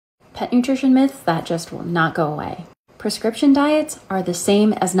pet nutrition myths that just will not go away. Prescription diets are the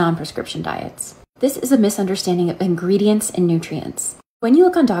same as non-prescription diets. This is a misunderstanding of ingredients and nutrients. When you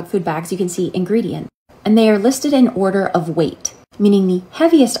look on dog food bags, you can see ingredient, and they are listed in order of weight, meaning the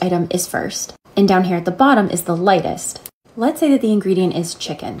heaviest item is first, and down here at the bottom is the lightest. Let's say that the ingredient is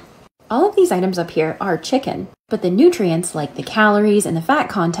chicken. All of these items up here are chicken, but the nutrients, like the calories and the fat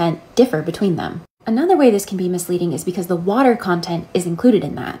content, differ between them. Another way this can be misleading is because the water content is included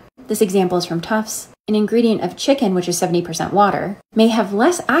in that. This example is from Tufts. An ingredient of chicken, which is 70% water, may have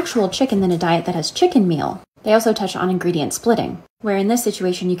less actual chicken than a diet that has chicken meal. They also touch on ingredient splitting, where in this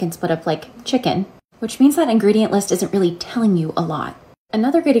situation you can split up like chicken, which means that ingredient list isn't really telling you a lot.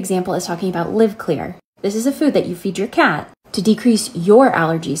 Another great example is talking about Live Clear. This is a food that you feed your cat to decrease your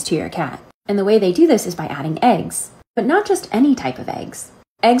allergies to your cat. And the way they do this is by adding eggs, but not just any type of eggs.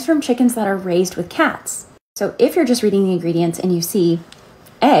 Eggs from chickens that are raised with cats. So if you're just reading the ingredients and you see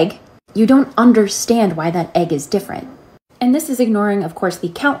egg, you don't understand why that egg is different. And this is ignoring, of course, the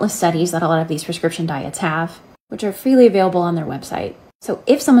countless studies that a lot of these prescription diets have, which are freely available on their website. So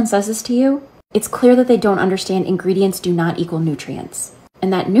if someone says this to you, it's clear that they don't understand ingredients do not equal nutrients,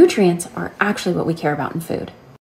 and that nutrients are actually what we care about in food.